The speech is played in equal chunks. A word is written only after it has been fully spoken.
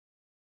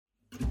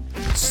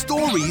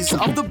stories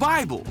of the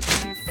Bible.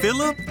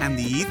 Philip and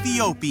the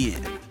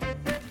Ethiopian.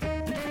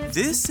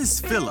 This is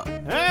Philip,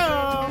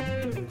 Hello.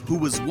 who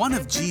was one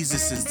of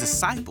Jesus'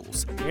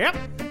 disciples. Yep.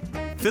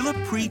 Philip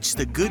preached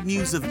the good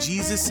news of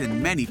Jesus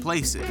in many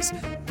places.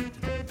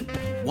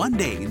 One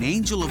day, an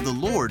angel of the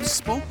Lord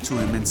spoke to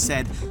him and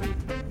said,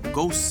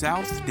 "Go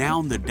south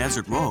down the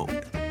desert road."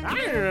 I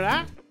didn't know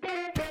that.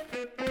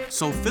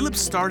 So Philip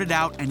started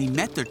out and he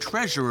met the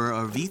treasurer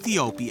of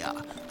Ethiopia.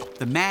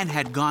 The man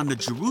had gone to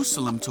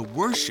Jerusalem to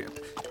worship,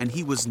 and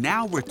he was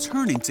now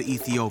returning to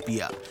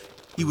Ethiopia.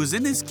 He was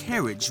in his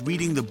carriage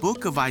reading the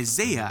book of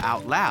Isaiah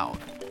out loud.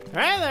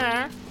 Hey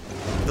there.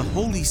 The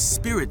Holy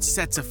Spirit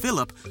said to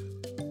Philip,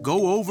 "Go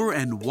over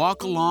and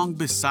walk along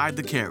beside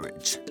the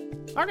carriage."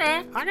 Okay,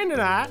 I can do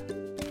that.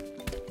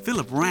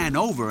 Philip ran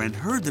over and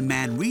heard the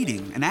man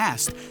reading and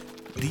asked,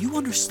 "Do you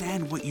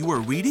understand what you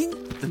are reading?"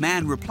 The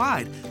man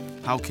replied,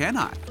 "How can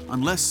I,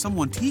 unless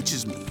someone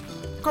teaches me?"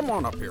 Come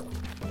on up here.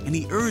 And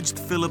he urged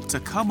Philip to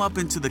come up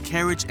into the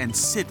carriage and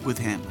sit with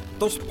him.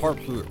 This part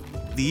here.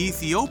 The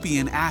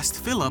Ethiopian asked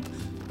Philip,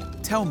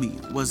 "Tell me,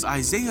 was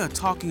Isaiah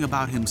talking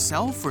about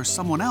himself or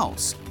someone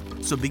else?"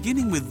 So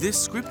beginning with this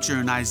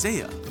scripture in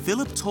Isaiah,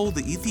 Philip told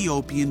the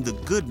Ethiopian the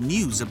good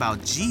news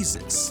about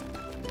Jesus.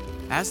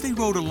 As they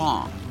rode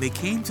along, they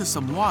came to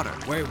some water,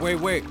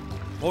 Wait.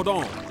 Hold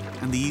on.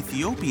 and the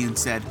Ethiopian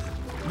said,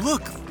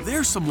 "Look,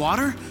 there's some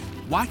water.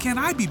 Why can't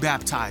I be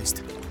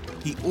baptized?"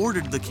 He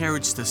ordered the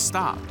carriage to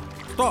stop,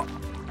 Stop.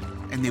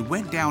 and they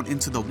went down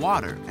into the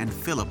water, and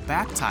Philip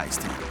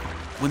baptized him.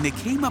 When they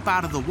came up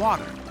out of the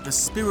water, the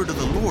Spirit of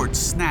the Lord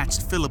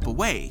snatched Philip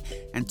away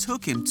and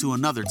took him to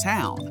another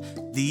town.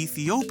 The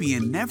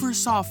Ethiopian never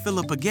saw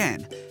Philip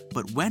again,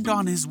 but went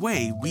on his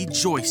way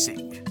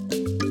rejoicing.